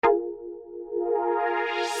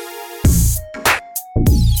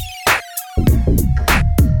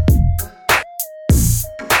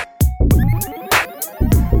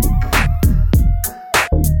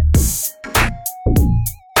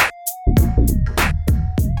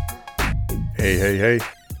Hey.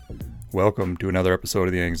 Welcome to another episode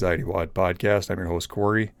of the Anxiety WOD podcast. I'm your host,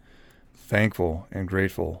 Corey. Thankful and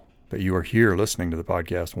grateful that you are here listening to the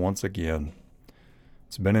podcast once again.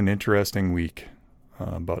 It's been an interesting week.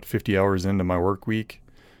 About 50 hours into my work week,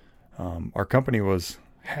 our company was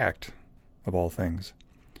hacked, of all things.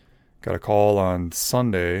 Got a call on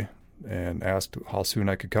Sunday and asked how soon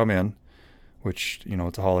I could come in, which,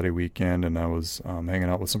 it's a holiday weekend, and I was hanging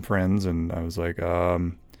out with some friends, and I was like,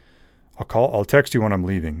 I'll text you when I'm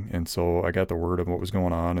leaving. And so I got the word of what was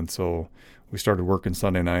going on. And so we started working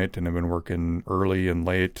Sunday night and have been working early and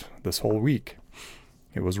late this whole week.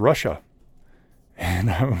 It was Russia.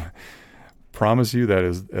 And I promise you that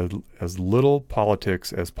is as little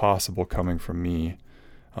politics as possible coming from me.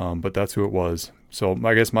 But that's who it was. So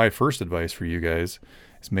I guess my first advice for you guys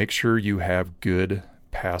is make sure you have good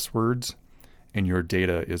passwords and your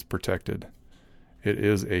data is protected. It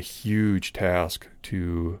is a huge task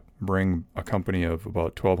to bring a company of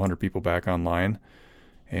about 1,200 people back online,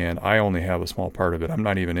 and I only have a small part of it. I'm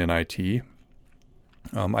not even in IT.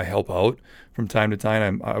 I help out from time to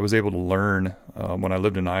time. I was able to learn when I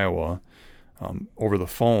lived in Iowa over the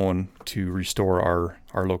phone to restore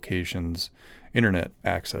our location's internet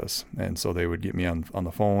access, and so they would get me on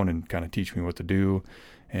the phone and kind of teach me what to do.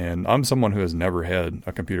 And I'm someone who has never had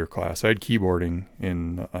a computer class. I had keyboarding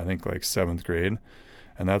in, I think, like 7th grade.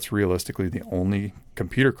 And that's realistically the only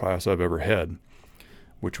computer class I've ever had,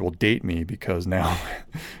 which will date me because now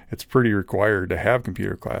it's pretty required to have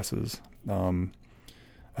computer classes.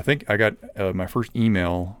 I think I got my first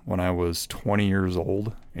email when I was 20 years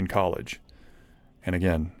old in college. And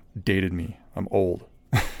again, dated me. I'm old.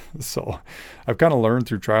 So I've kind of learned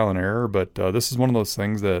through trial and error, but this is one of those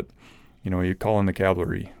things that, you call in the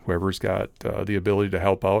cavalry. Whoever's got the ability to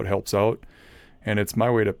help out, helps out. And it's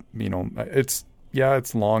my way to,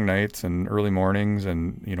 it's long nights and early mornings,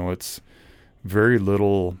 and, it's very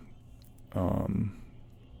little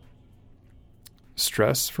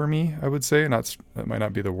stress for me, I would say. That might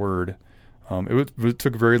not be the word. It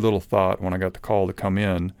took very little thought when I got the call to come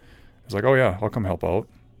in. I was like, oh yeah, I'll come help out.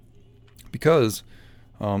 Because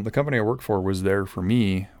the company I work for was there for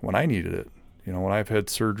me when I needed it. When I've had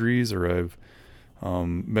surgeries or I've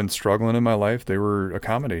been struggling in my life, they were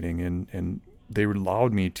accommodating and they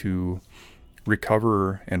allowed me to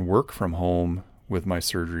recover and work from home with my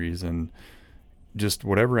surgeries and just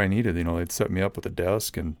whatever I needed. They'd set me up with a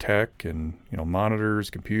desk and tech and,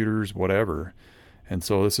 monitors, computers, whatever. And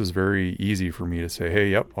so this is very easy for me to say,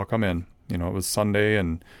 hey, yep, I'll come in. It was Sunday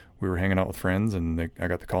and we were hanging out with friends and I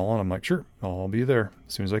got the call and I'm like, sure, I'll be there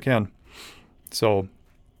as soon as I can. So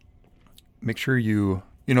make sure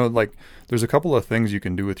there's a couple of things you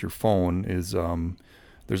can do with your phone is,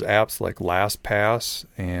 there's apps like LastPass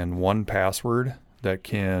and 1Password that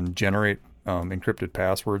can generate encrypted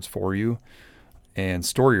passwords for you and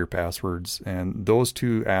store your passwords. And those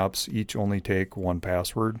two apps each only take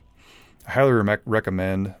 1Password. I highly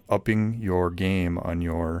recommend upping your game on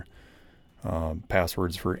your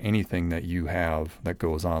passwords for anything that you have that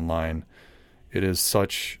goes online. It is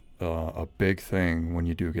such a big thing when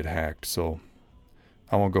you do get hacked. So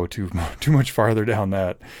I won't go too much farther down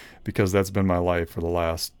that because that's been my life for the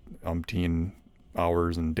last umpteen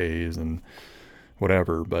hours and days and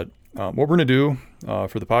whatever. But what we're going to do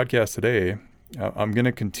for the podcast today, I'm going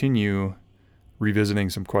to continue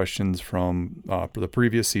revisiting some questions from the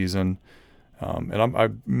previous season. And I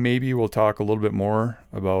maybe will talk a little bit more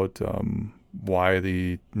about why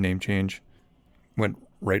the name change went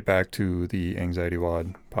right back to the Anxiety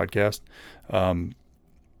WOD podcast.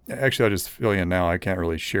 Actually, I'll just fill you in now. I can't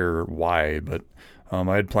really share why, but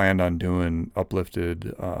I had planned on doing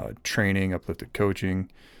uplifted training, uplifted coaching,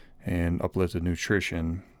 and uplifted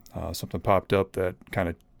nutrition. Something popped up that kind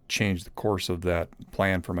of changed the course of that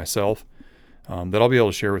plan for myself that I'll be able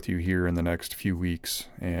to share with you here in the next few weeks.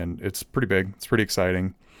 And it's pretty big. It's pretty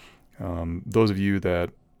exciting. Those of you that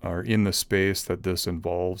are in the space that this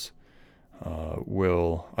involves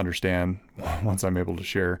will understand once I'm able to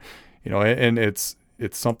share. And it's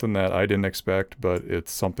something that I didn't expect, but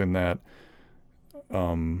it's something that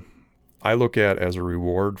I look at as a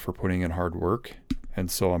reward for putting in hard work. And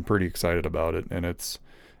so I'm pretty excited about it. And it's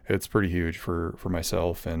pretty huge for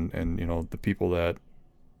myself and the people that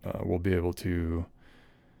will be able to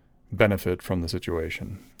benefit from the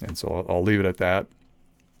situation. And so I'll leave it at that.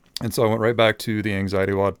 And so I went right back to the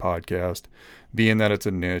Anxiety WOD podcast, being that it's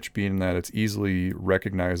a niche, being that it's easily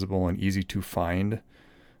recognizable and easy to find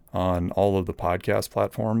on all of the podcast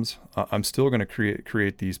platforms. I'm still going to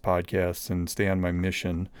create these podcasts and stay on my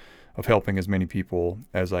mission of helping as many people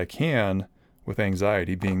as I can with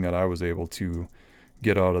anxiety, being that I was able to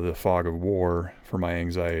get out of the fog of war for my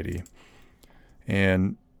anxiety.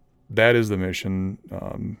 And that is the mission,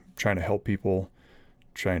 trying to help people,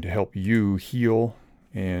 trying to help you heal,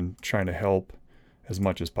 and trying to help as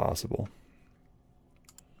much as possible.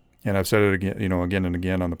 And I've said it again, again and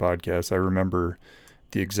again on the podcast. I remember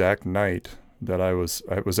the exact night that I was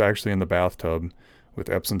actually in the bathtub with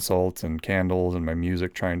Epsom salts and candles and my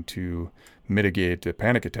music, trying to mitigate a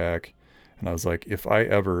panic attack. And I was like, if I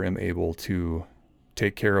ever am able to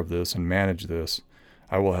take care of this and manage this,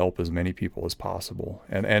 I will help as many people as possible.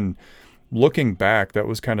 And looking back, that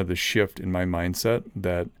was kind of the shift in my mindset,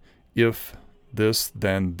 that if this,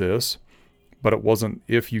 then this. But it wasn't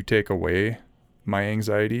if you take away my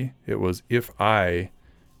anxiety. It was if I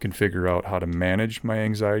can figure out how to manage my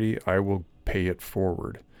anxiety, I will pay it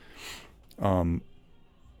forward.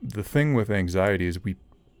 The thing with anxiety is we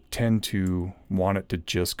tend to want it to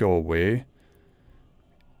just go away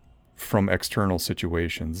from external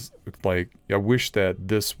situations. Like, I wish that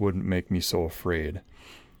this wouldn't make me so afraid,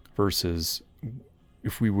 versus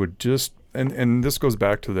if we would just, and this goes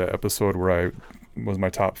back to the episode where I was my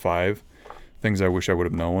top 5 things I wish I would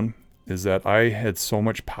have known, is that I had so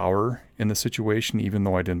much power in the situation, even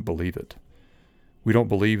though I didn't believe it. We don't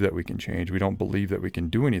believe that we can change. We don't believe that we can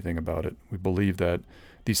do anything about it. We believe that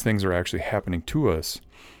these things are actually happening to us.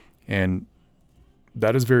 And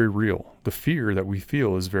that is very real. The fear that we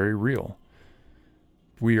feel is very real.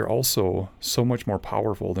 We are also so much more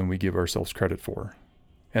powerful than we give ourselves credit for.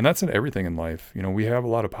 And that's in everything in life. We have a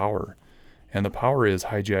lot of power. And the power is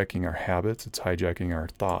hijacking our habits. It's hijacking our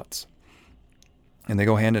thoughts. And they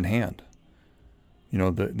go hand in hand.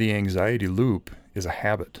 The anxiety loop is a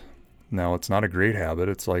habit. Now, it's not a great habit.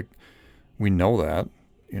 It's like, we know that,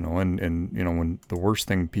 and when the worst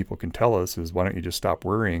thing people can tell us is, why don't you just stop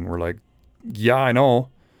worrying? We're like, yeah, I know.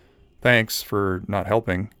 Thanks for not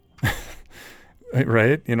helping.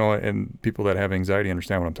 Right? And people that have anxiety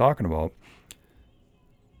understand what I'm talking about.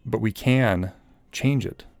 But we can change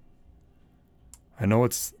it. I know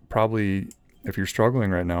it's probably, if you're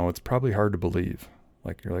struggling right now, it's probably hard to believe.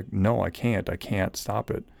 Like, you're like, no, I can't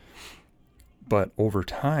stop it. But over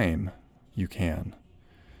time, you can.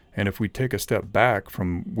 And if we take a step back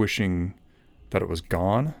from wishing that it was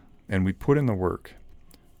gone and we put in the work,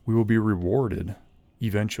 we will be rewarded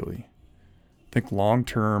eventually. Think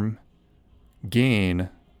long-term gain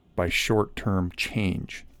by short-term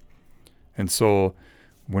change. And so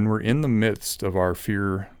when we're in the midst of our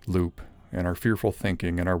fear loop and our fearful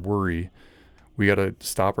thinking and our worry, we got to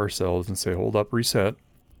stop ourselves and say, hold up, reset.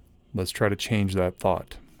 Let's try to change that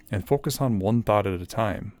thought and focus on one thought at a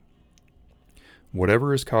time.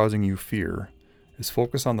 Whatever is causing you fear, is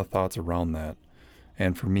focus on the thoughts around that.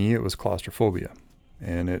 And for me, it was claustrophobia.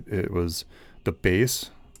 And it was the base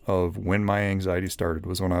of when my anxiety started,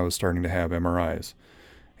 was when I was starting to have MRIs.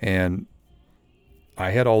 And I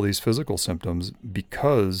had all these physical symptoms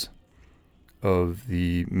because of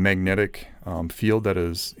the magnetic field that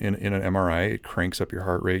is in an MRI. It cranks up your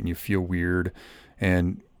heart rate and you feel weird.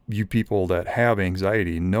 And you people that have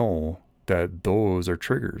anxiety know that those are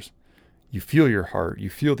triggers. You feel your heart, you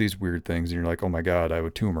feel these weird things, and you're like, oh my God, I have a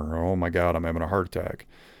tumor, or oh my God, I'm having a heart attack.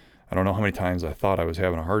 I don't know how many times I thought I was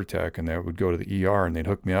having a heart attack, and they would go to the ER and they'd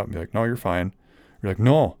hook me up and be like, no, you're fine. You're like,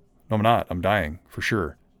 no, I'm not. I'm dying for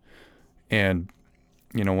sure. And,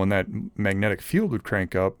 when that magnetic field would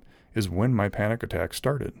crank up is when my panic attack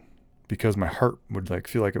started, because my heart would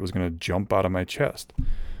feel like it was going to jump out of my chest.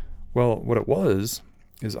 Well, what it was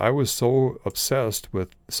is I was so obsessed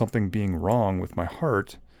with something being wrong with my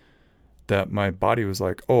heart that my body was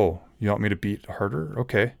like, oh, you want me to beat harder?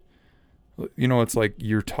 Okay. It's like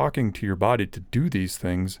you're talking to your body to do these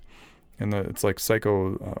things. And it's like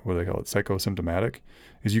psychosymptomatic,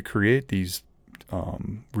 is you create these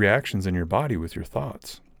reactions in your body with your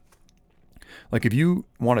thoughts. Like, if you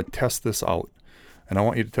want to test this out, and I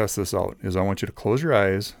want you to test this out, is I want you to close your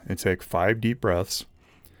eyes and take 5 deep breaths.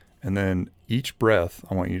 And then each breath,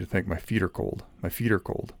 I want you to think, my feet are cold, my feet are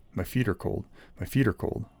cold, my feet are cold, my feet are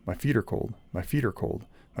cold, my feet are cold, my feet are cold,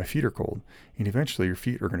 my feet are cold. And eventually your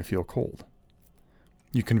feet are going to feel cold.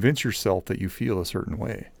 You convince yourself that you feel a certain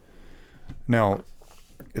way. Now,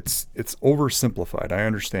 it's oversimplified. I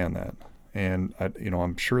understand that. And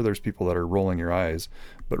I'm sure there's people that are rolling your eyes,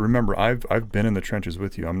 but remember, I've been in the trenches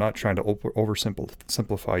with you. I'm not trying to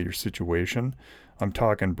oversimplify your situation. I'm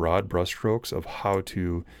talking broad brushstrokes of how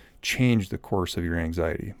to change the course of your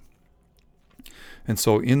anxiety. And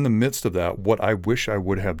so in the midst of that, what I wish I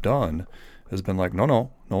would have done has been like,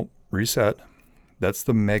 no, reset. That's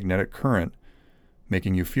the magnetic current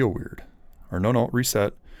making you feel weird. Or no,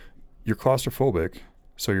 reset. You're claustrophobic,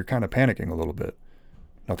 so you're kind of panicking a little bit.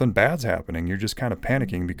 Nothing bad's happening. You're just kind of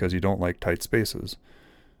panicking because you don't like tight spaces.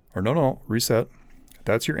 Or no, reset.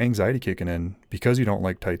 That's your anxiety kicking in because you don't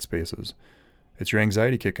like tight spaces. It's your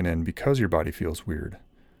anxiety kicking in because your body feels weird.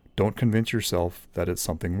 Don't convince yourself that it's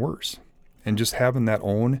something worse. And just having that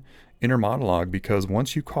own inner monologue, because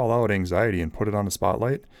once you call out anxiety and put it on the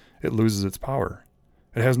spotlight, it loses its power.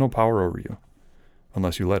 It has no power over you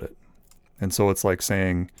unless you let it. And so it's like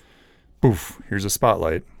saying, poof, here's a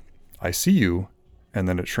spotlight. I see you, and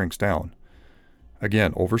then it shrinks down.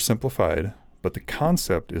 Again, oversimplified, but the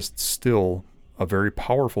concept is still a very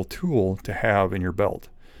powerful tool to have in your belt.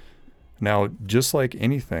 Now, just like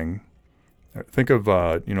anything, think of,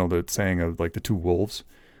 the saying of like the two wolves,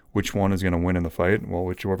 which one is going to win in the fight? Well,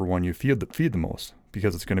 whichever one you feed the most,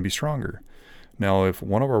 because it's going to be stronger. Now, if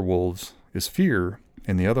one of our wolves is fear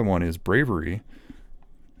and the other one is bravery,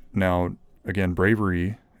 now, again,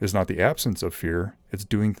 bravery is not the absence of fear. It's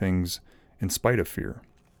doing things in spite of fear.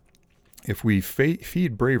 If we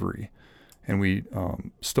feed bravery and we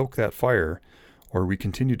stoke that fire, or we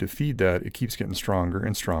continue to feed that, it keeps getting stronger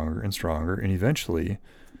and stronger and stronger. And eventually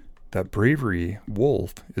that bravery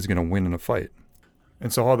wolf is going to win in a fight.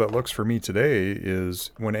 And so how that looks for me today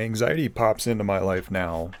is when anxiety pops into my life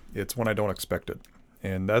now, it's when I don't expect it.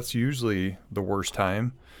 And that's usually the worst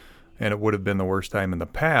time. And it would have been the worst time in the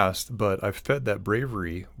past, but I've fed that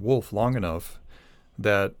bravery wolf long enough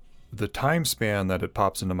that the time span that it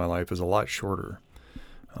pops into my life is a lot shorter.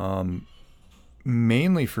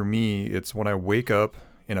 Mainly for me, it's when I wake up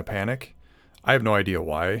in a panic. I have no idea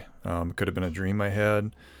why. It could have been a dream I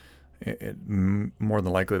had. More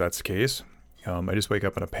than likely that's the case. I just wake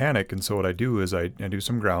up in a panic, and so what I do is I do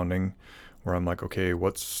some grounding where I'm like, okay,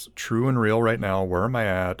 what's true and real right now? Where am I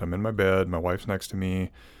at? I'm in my bed. My wife's next to me.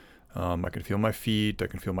 I can feel my feet. I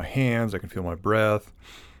can feel my hands. I can feel my breath.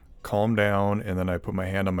 Calm down, and then I put my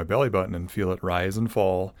hand on my belly button and feel it rise and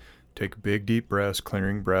fall. Take big, deep breaths,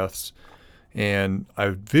 clearing breaths. And I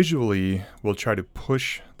visually will try to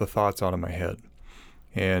push the thoughts out of my head.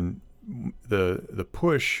 And the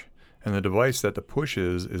push and the device that the push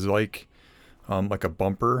is like a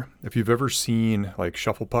bumper. If you've ever seen like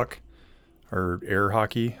shuffle puck or air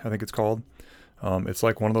hockey, I think it's called, it's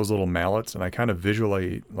like one of those little mallets, and I kind of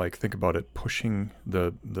visually think about it pushing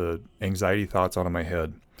the anxiety thoughts out of my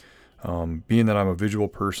head. Being that I'm a visual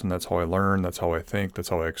person, that's how I learn, that's how I think, that's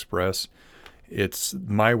how I express. It's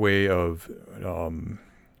my way of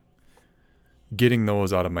getting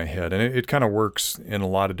those out of my head. And it kind of works in a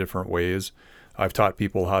lot of different ways. I've taught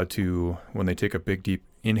people how to, when they take a big, deep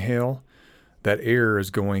inhale, that air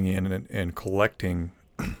is going in and collecting,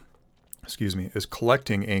 is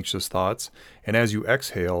collecting anxious thoughts. And as you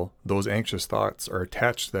exhale, those anxious thoughts are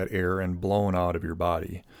attached to that air and blown out of your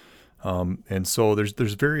body. And so there's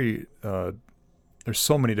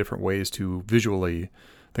so many different ways to visually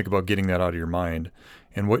think about getting that out of your mind.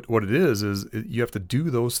 And what it is you have to do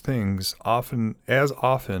those things often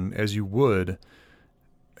as you would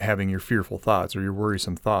having your fearful thoughts or your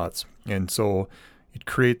worrisome thoughts. And so you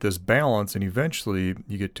create this balance, and eventually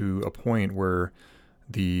you get to a point where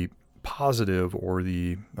the positive or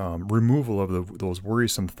the removal of those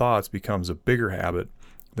worrisome thoughts becomes a bigger habit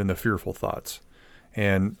than the fearful thoughts.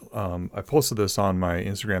 And I posted this on my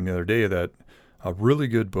Instagram the other day, that a really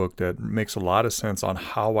good book that makes a lot of sense on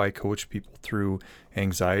how I coach people through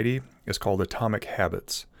anxiety is called Atomic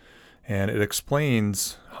Habits. And it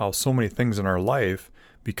explains how so many things in our life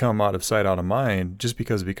become out of sight, out of mind, just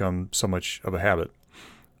because it becomes so much of a habit.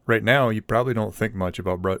 Right now, you probably don't think much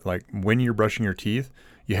about, when you're brushing your teeth,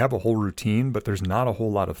 you have a whole routine, but there's not a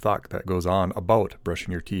whole lot of thought that goes on about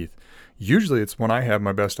brushing your teeth. Usually it's when I have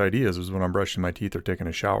my best ideas is when I'm brushing my teeth or taking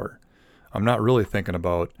a shower. I'm not really thinking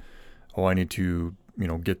about, I need to,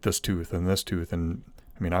 get this tooth and this tooth. And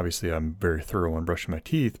I mean, obviously I'm very thorough in brushing my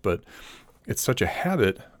teeth, but it's such a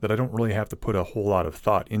habit that I don't really have to put a whole lot of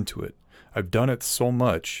thought into it. I've done it so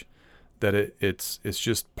much that it's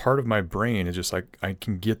just part of my brain. It's just like I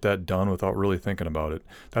can get that done without really thinking about it.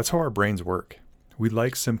 That's how our brains work. We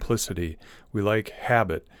like simplicity. We like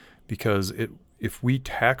habit, because if we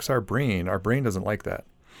tax our brain doesn't like that.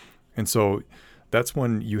 And so that's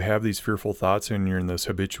when you have these fearful thoughts and you're in this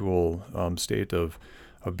habitual state of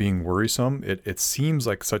being worrisome. It seems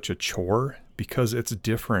like such a chore because it's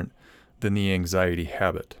different than the anxiety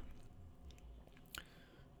habit.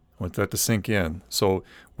 I want that to sink in. So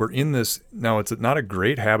we're in this, now it's not a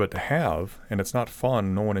great habit to have, and it's not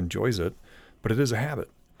fun, no one enjoys it, but it is a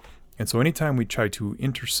habit. And so anytime we try to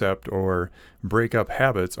intercept or break up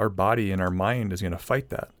habits, our body and our mind is going to fight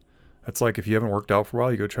that. That's like if you haven't worked out for a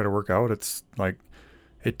while, you go try to work out, it's like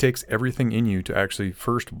it takes everything in you to actually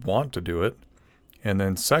first want to do it, and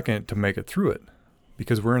then second, to make it through it.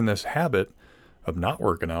 Because we're in this habit of not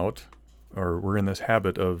working out, or we're in this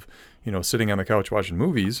habit of, sitting on the couch watching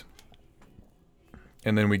movies,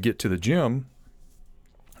 and then we get to the gym.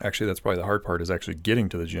 Actually, that's probably the hard part, is actually getting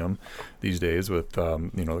to the gym these days with,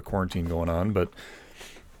 the quarantine going on. But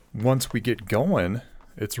once we get going,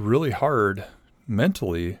 it's really hard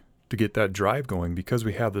mentally to get that drive going, because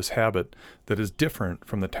we have this habit that is different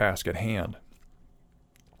from the task at hand.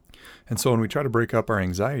 And so when we try to break up our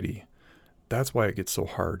anxiety, that's why it gets so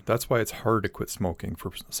hard. That's why it's hard to quit smoking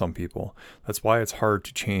for some people. That's why it's hard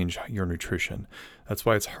to change your nutrition. That's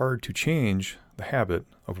why it's hard to change the habit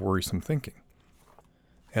of worrisome thinking.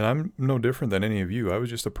 And I'm no different than any of you. I was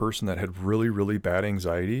just a person that had really, really bad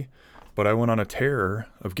anxiety, but I went on a tear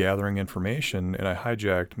of gathering information, and I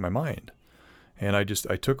hijacked my mind. And I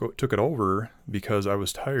took it over because I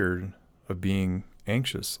was tired of being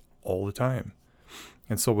anxious all the time.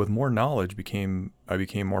 And so with more knowledge, I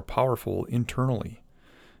became more powerful internally.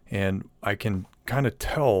 And I can kind of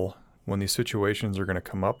tell when these situations are going to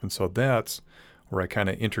come up. And so that's where I kind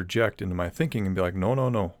of interject into my thinking and be like,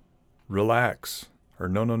 no, relax. Or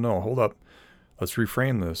no, hold up. Let's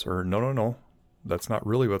reframe this. Or no, that's not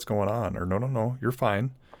really what's going on. Or no, you're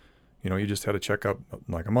fine. You just had a checkup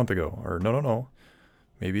like a month ago. Or no,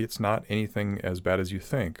 maybe it's not anything as bad as you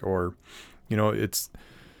think. Or,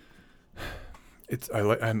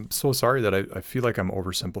 I'm so sorry that I feel like I'm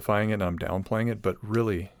oversimplifying it and I'm downplaying it, but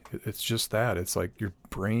really it's just that. It's like your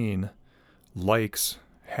brain likes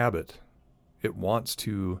habit. It wants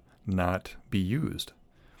to not be used.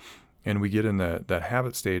 And we get in that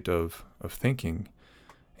habit state of thinking.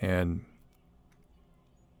 And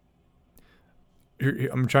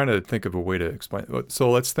I'm trying to think of a way to explain.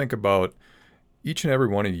 So let's think about, each and every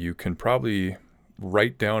one of you can probably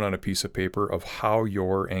write down on a piece of paper of how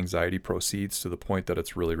your anxiety proceeds to the point that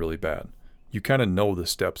it's really, really bad. You kind of know the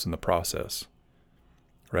steps in the process,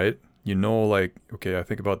 right? Like, okay, I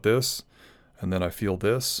think about this, and then I feel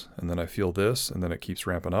this, and then I feel this, and then it keeps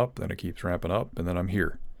ramping up, then it keeps ramping up, and then I'm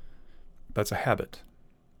here. That's a habit,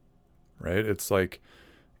 right? It's like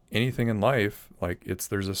anything in life,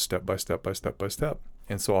 there's a step by step.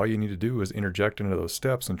 And so all you need to do is interject into those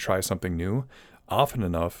steps and try something new often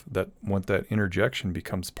enough that when that interjection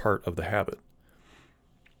becomes part of the habit.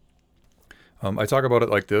 I talk about it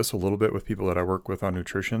like this a little bit with people that I work with on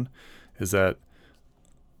nutrition, is that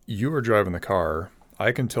you are driving the car.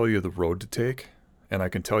 I can tell you the road to take, and I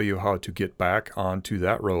can tell you how to get back onto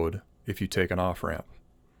that road if you take an off-ramp.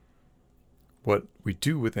 What we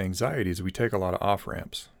do with anxiety is we take a lot of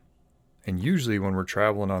off-ramps. And usually when we're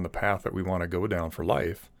traveling on the path that we want to go down for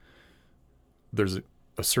life, there's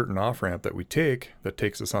a certain off-ramp that we take that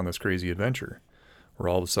takes us on this crazy adventure, where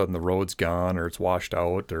all of a sudden the road's gone, or it's washed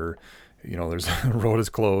out, or, there's the road is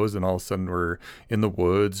closed, and all of a sudden we're in the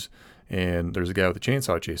woods and there's a guy with a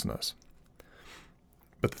chainsaw chasing us.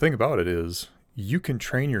 But the thing about it is, you can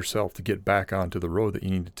train yourself to get back onto the road that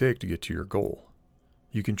you need to take to get to your goal.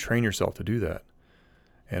 You can train yourself to do that.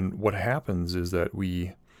 And what happens is that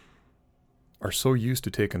we are so used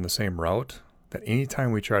to taking the same route that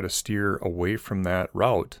anytime we try to steer away from that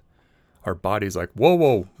route, our body's like,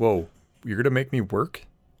 whoa, you're going to make me work?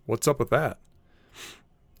 What's up with that?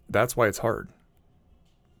 That's why it's hard.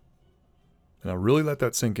 And I'll really let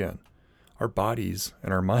that sink in. Our bodies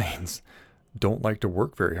and our minds don't like to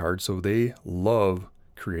work very hard, so they love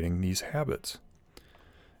creating these habits.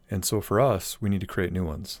 And so for us, we need to create new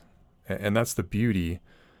ones. And that's the beauty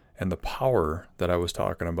and the power that I was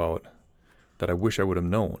talking about that I wish I would have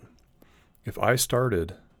known. If I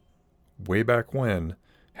started way back when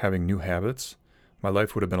having new habits, my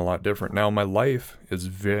life would have been a lot different. Now, my life is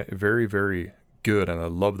very, very good, and I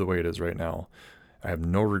love the way it is right now. I have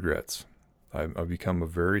no regrets. I've become a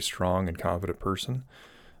very strong and confident person,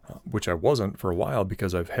 which I wasn't for a while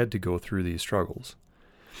because I've had to go through these struggles.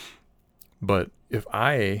 But if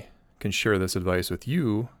I can share this advice with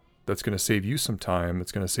you, that's going to save you some time,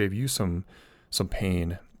 it's going to save you some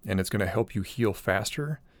pain, and it's going to help you heal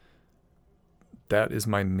faster. That is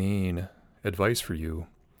my main advice for you,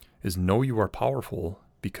 is know you are powerful,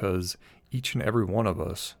 because each and every one of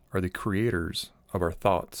us are the creators of our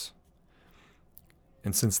thoughts.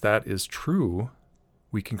 And since that is true,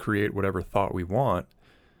 we can create whatever thought we want.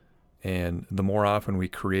 And the more often we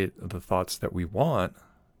create the thoughts that we want,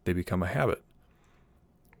 they become a habit.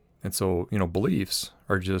 And so, beliefs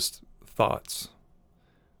are just thoughts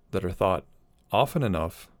that are thought often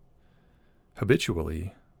enough,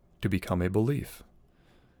 habitually, to become a belief.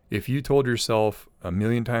 If you told yourself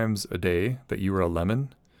 1,000,000 times a day that you were a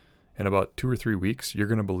lemon, in about 2 or 3 weeks, you're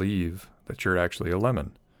going to believe that you're actually a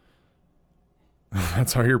lemon.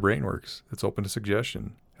 That's how your brain works. It's open to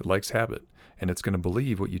suggestion. It likes habit, and it's going to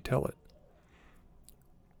believe what you tell it.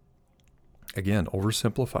 Again,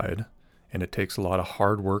 oversimplified, and it takes a lot of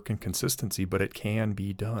hard work and consistency, but it can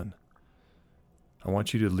be done. I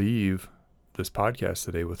want you to leave this podcast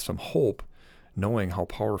today with some hope, knowing how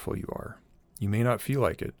powerful you are. You may not feel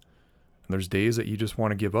like it. And there's days that you just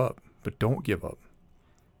want to give up, but don't give up.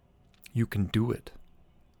 You can do it.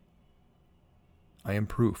 I am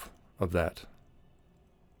proof of that.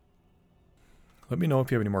 Let me know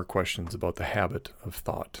if you have any more questions about the habit of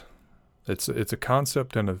thought. It's a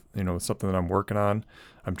concept and something that I'm working on.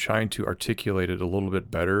 I'm trying to articulate it a little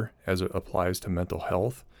bit better as it applies to mental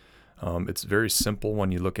health. It's very simple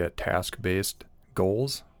when you look at task-based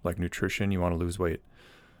goals, like nutrition, you want to lose weight.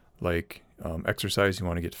 Like exercise, you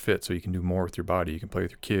want to get fit so you can do more with your body. You can play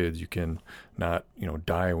with your kids. You can not,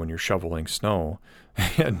 die when you're shoveling snow.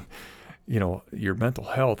 And, your mental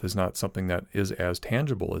health is not something that is as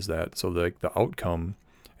tangible as that. So the outcome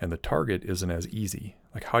and the target isn't as easy.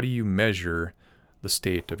 Like, how do you measure the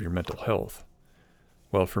state of your mental health?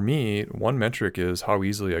 Well, for me, one metric is how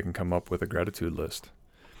easily I can come up with a gratitude list.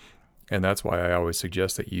 And that's why I always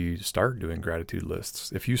suggest that you start doing gratitude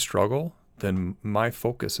lists. If you struggle, then my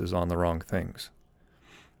focus is on the wrong things.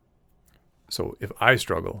 So if I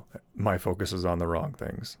struggle, my focus is on the wrong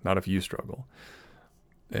things, not if you struggle.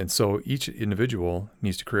 And so each individual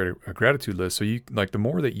needs to create a gratitude list. So the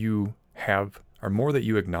more that you have, or more that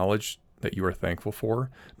you acknowledge that you are thankful for,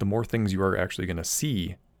 the more things you are actually going to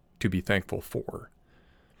see to be thankful for,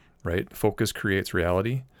 right? Focus creates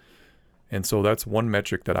reality. And so that's one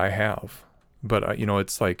metric that I have. But,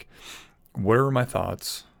 it's like, where are my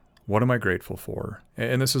thoughts? What am I grateful for?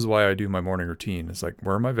 And this is why I do my morning routine. It's like,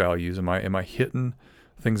 where are my values? Am I hitting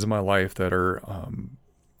things in my life that are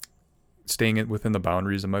staying within the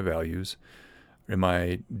boundaries of my values? Am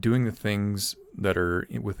I doing the things that are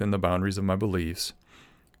within the boundaries of my beliefs?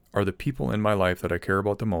 Are the people in my life that I care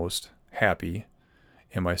about the most happy?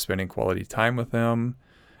 Am I spending quality time with them?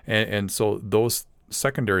 And so those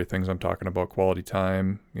secondary things I'm talking about, quality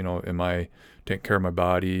time, am I taking care of my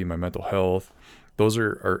body, my mental health? Those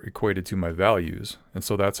are equated to my values. And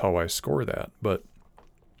so that's how I score that. But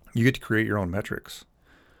you get to create your own metrics,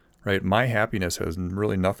 right? My happiness has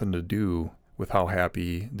really nothing to do with how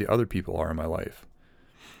happy the other people are in my life.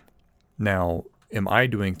 Now, am I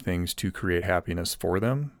doing things to create happiness for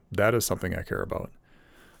them? That is something I care about.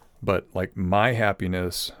 But like my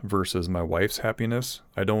happiness versus my wife's happiness,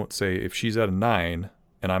 I don't say if she's at a 9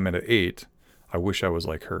 and I'm at an 8, I wish I was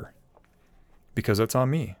like her. Because that's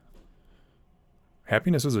on me.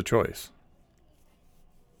 Happiness is a choice.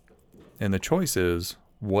 And the choice is,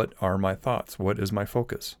 what are my thoughts? What is my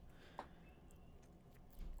focus?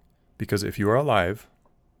 Because if you are alive,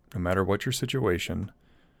 no matter what your situation,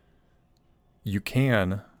 you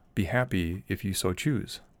can be happy if you so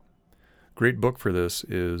choose. Great book for this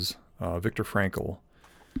is Viktor Frankl,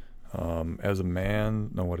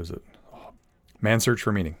 Man's Search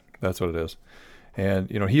for Meaning. That's what it is. And,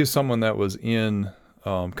 he is someone that was in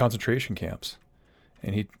concentration camps.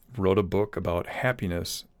 And he wrote a book about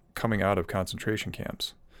happiness coming out of concentration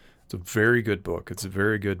camps. It's a very good book. It's a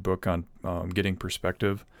very good book on getting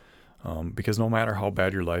perspective. Because no matter how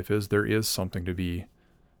bad your life is, there is something to be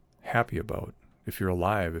happy about. If you're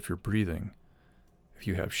alive, if you're breathing, if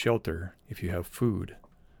you have shelter, if you have food,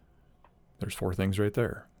 there's 4 things right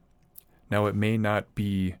there. Now, it may not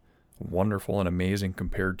be wonderful and amazing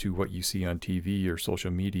compared to what you see on TV or social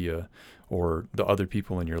media or the other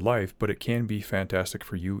people in your life, but it can be fantastic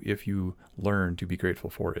for you if you learn to be grateful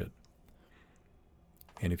for it.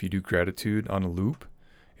 And if you do gratitude on a loop,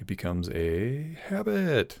 it becomes a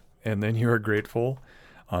habit, and then you are grateful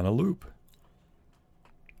on a loop.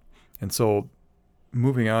 And so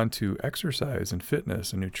moving on to exercise and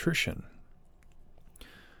fitness and nutrition.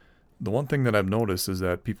 The one thing that I've noticed is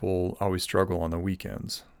that people always struggle on the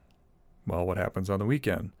weekends. Well, what happens on the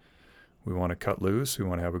weekend? We want to cut loose. We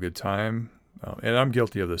want to have a good time. And I'm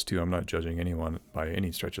guilty of this too. I'm not judging anyone by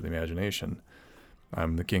any stretch of the imagination.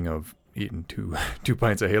 I'm the king of eating two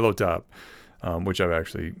pints of Halo Top, which I've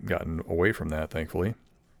actually gotten away from that, thankfully.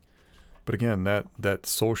 But again, that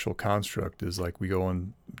social construct is like we go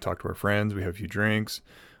and talk to our friends, we have a few drinks,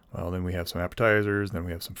 well, then we have some appetizers, then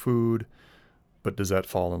we have some food. But does that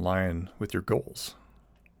fall in line with your goals?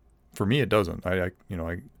 For me, it doesn't. I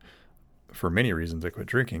for many reasons, I quit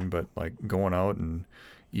drinking, but like going out and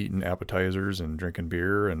eating appetizers and drinking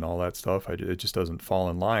beer and all that stuff, it just doesn't fall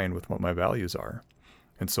in line with what my values are.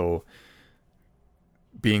 And so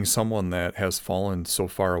being someone that has fallen so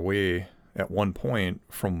far away at one point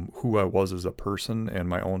from who I was as a person and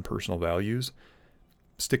my own personal values,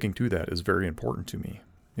 sticking to that is very important to me.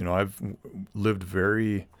 I've lived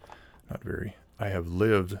I have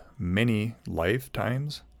lived many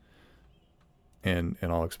lifetimes and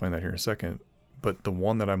I'll explain that here in a second. But the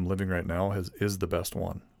one that I'm living right now is the best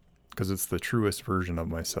one, because it's the truest version of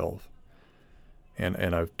myself.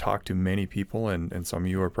 And I've talked to many people, and some of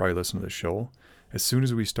you are probably listening to the show. As soon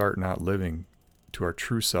as we start not living to our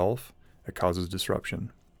true self, it causes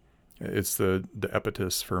disruption. It's the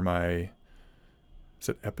impetus for my, is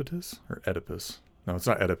it Epitus or Oedipus? No, it's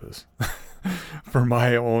not Oedipus. For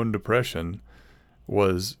my own depression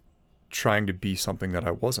was trying to be something that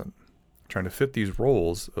I wasn't, trying to fit these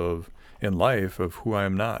roles in life of who I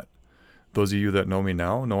am not. Those of you that know me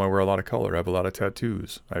now know I wear a lot of color. I have a lot of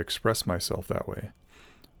tattoos. I express myself that way.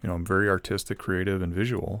 I'm very artistic, creative, and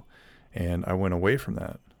visual, and I went away from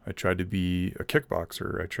that. I tried to be a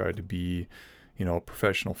kickboxer. I tried to be, a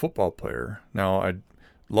professional football player. Now, I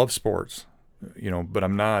love sports, but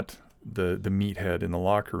I'm not the meathead in the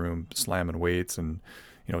locker room slamming weights, and,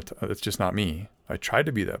 it's just not me. I tried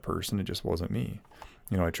to be that person. It just wasn't me.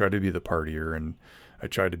 I tried to be the partier, and I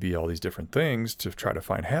tried to be all these different things to try to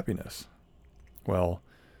find happiness. Well,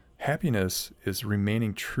 happiness is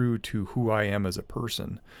remaining true to who I am as a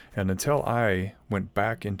person. And until I went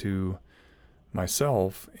back into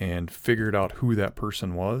myself and figured out who that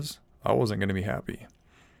person was, I wasn't going to be happy.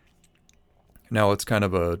 Now it's kind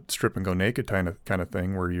of a strip and go naked kind of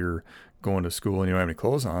thing where you're going to school and you don't have any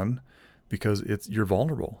clothes on because you're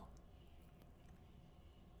vulnerable.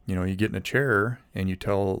 You get in a chair and you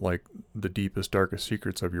tell like the deepest, darkest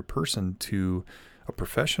secrets of your person to a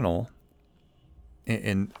professional.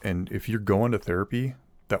 And if you're going to therapy,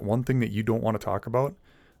 that one thing that you don't want to talk about,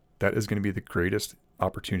 that is going to be the greatest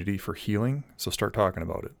opportunity for healing. So start talking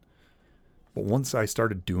about it. But once I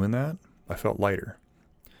started doing that, I felt lighter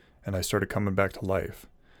and I started coming back to life,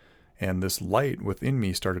 and this light within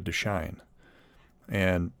me started to shine.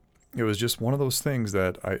 And it was just one of those things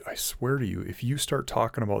that I swear to you, if you start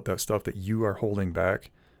talking about that stuff that you are holding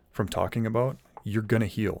back from talking about, you're going to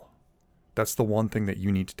heal. That's the one thing that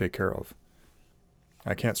you need to take care of.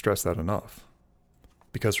 I can't stress that enough.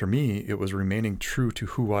 Because for me, it was remaining true to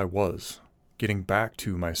who I was, getting back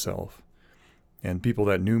to myself. And people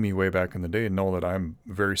that knew me way back in the day know that I'm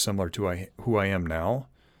very similar to who I am now.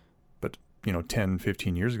 But, 10,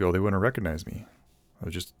 15 years ago, they wouldn't have recognized me. I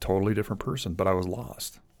was just a totally different person, but I was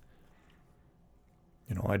lost.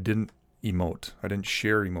 I didn't emote. I didn't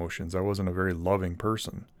share emotions. I wasn't a very loving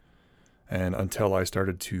person. And until I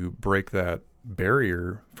started to break that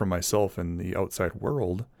barrier from myself and the outside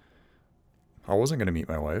world, I wasn't going to meet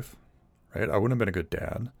my wife, right? I wouldn't have been a good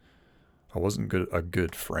dad. I wasn't a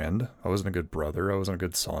good friend. I wasn't a good brother. I wasn't a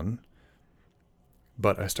good son.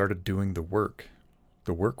 But I started doing the work.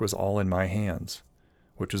 The work was all in my hands,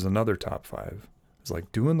 which is another top 5. It's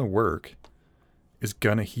like doing the work is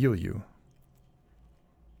going to heal you.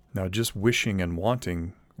 Now, just wishing and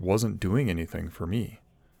wanting wasn't doing anything for me.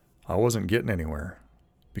 I wasn't getting anywhere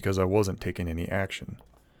because I wasn't taking any action.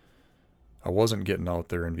 I wasn't getting out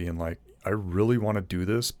there and being like, I really want to do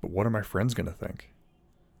this, but what are my friends going to think?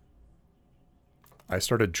 I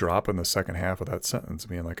started dropping the second half of that sentence,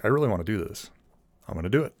 being like, I really want to do this. I'm going to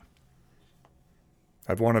do it.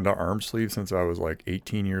 I've wanted an arm sleeve since I was like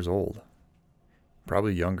 18 years old.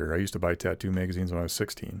 Probably younger. I used to buy tattoo magazines when I was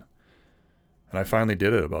 16. And I finally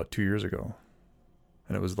did it about 2 years ago.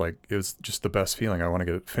 And it was just the best feeling. I want to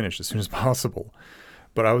get it finished as soon as possible.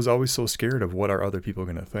 But I was always so scared of what are other people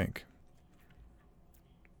going to think.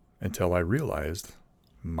 Until I realized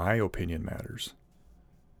my opinion matters.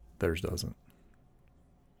 Theirs doesn't.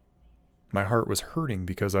 My heart was hurting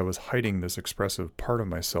because I was hiding this expressive part of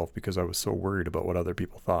myself because I was so worried about what other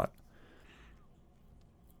people thought.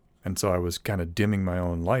 And so I was kind of dimming my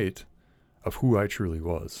own light of who I truly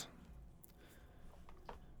was.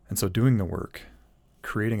 And so doing the work,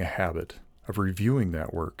 creating a habit of reviewing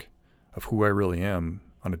that work of who I really am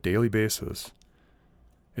on a daily basis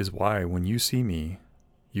is why when you see me,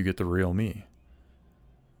 you get the real me.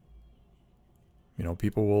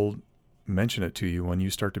 People will mention it to you when you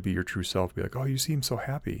start to be your true self. Be like, oh, you seem so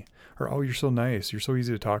happy. Or, oh, you're so nice. You're so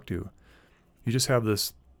easy to talk to. You just have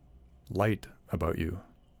this light about you.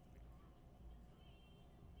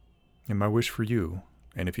 And my wish for you,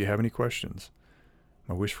 and if you have any questions,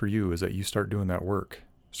 my wish for you is that you start doing that work.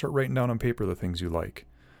 Start writing down on paper the things you like.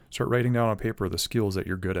 Start writing down on paper the skills that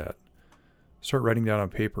you're good at. Start writing down on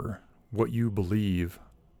paper what you believe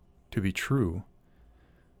to be true.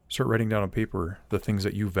 Start writing down on paper the things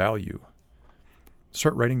that you value.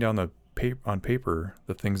 Start writing down on paper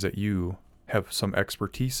the things that you have some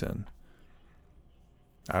expertise in.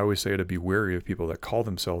 I always say to be wary of people that call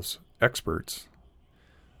themselves experts,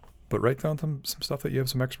 but write down some stuff that you have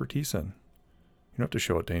some expertise in. You don't have to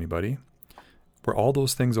show it to anybody. Where all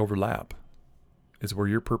those things overlap is where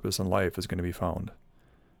your purpose in life is going to be found.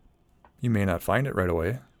 You may not find it right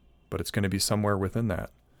away, but it's going to be somewhere within that.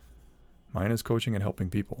 Mine is coaching and helping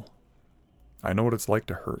people. I know what it's like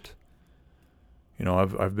to hurt. You know,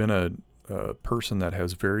 I've been a person that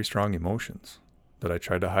has very strong emotions that I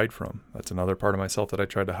tried to hide from. That's another part of myself that I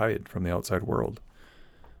tried to hide from the outside world.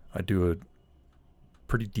 I do a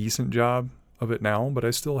pretty decent job of it now, but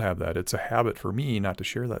I still have that. It's a habit for me not to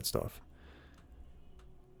share that stuff.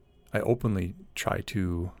 I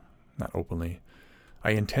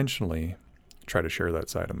intentionally try to share that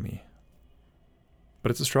side of me.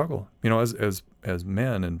 But it's a struggle. You know, as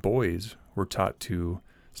men and boys, we're taught to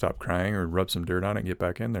stop crying or rub some dirt on it, get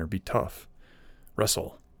back in there, be tough,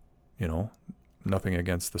 wrestle. You know, nothing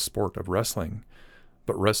against the sport of wrestling,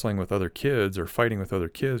 but wrestling with other kids or fighting with other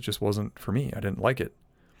kids just wasn't for me. I didn't like it.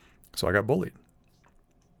 So I got bullied.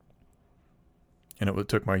 And it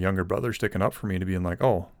took my younger brother sticking up for me to being like,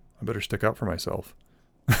 oh, I better stick up for myself.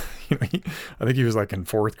 You know, I think he was like in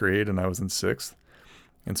 4th grade and I was in 6th.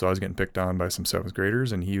 And so I was getting picked on by some 7th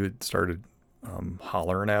graders, and he had started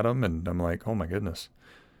hollering at him. And I'm like, oh my goodness,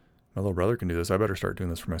 my little brother can do this. I better start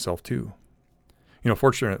doing this for myself too. You know,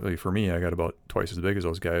 fortunately for me, I got about twice as big as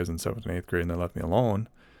those guys in 7th and 8th grade, and they left me alone.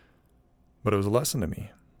 But it was a lesson to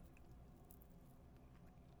me.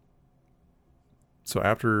 So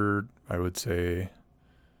after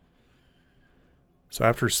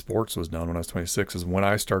sports was done when I was 26 is when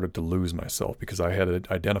I started to lose myself, because I had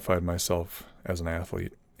identified myself as an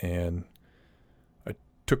athlete, and I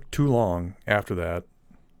took too long after that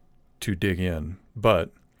to dig in,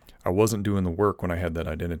 but I wasn't doing the work when I had that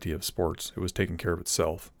identity of sports. It was taking care of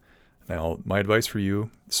itself. Now, my advice for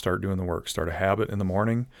you, start doing the work. Start a habit in the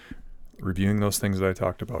morning, reviewing those things that I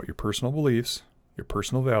talked about, your personal beliefs, your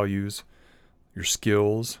personal values, your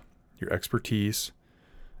skills, your expertise,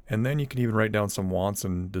 and then you can even write down some wants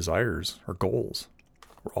and desires or goals.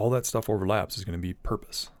 Where all that stuff overlaps is going to be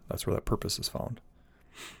purpose. That's where that purpose is found.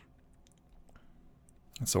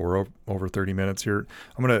 And so we're over 30 minutes here.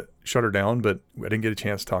 I'm going to shut her down, but I didn't get a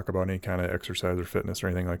chance to talk about any kind of exercise or fitness or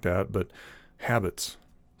anything like that. But habits.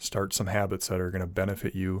 Start some habits that are going to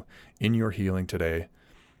benefit you in your healing today.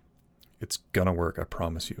 It's going to work, I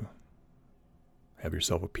promise you. Have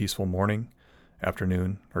yourself a peaceful morning,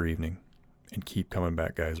 afternoon, or evening. And keep coming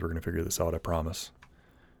back, guys. We're going to figure this out, I promise.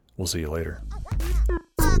 We'll see you later.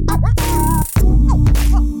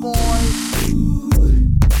 Boy.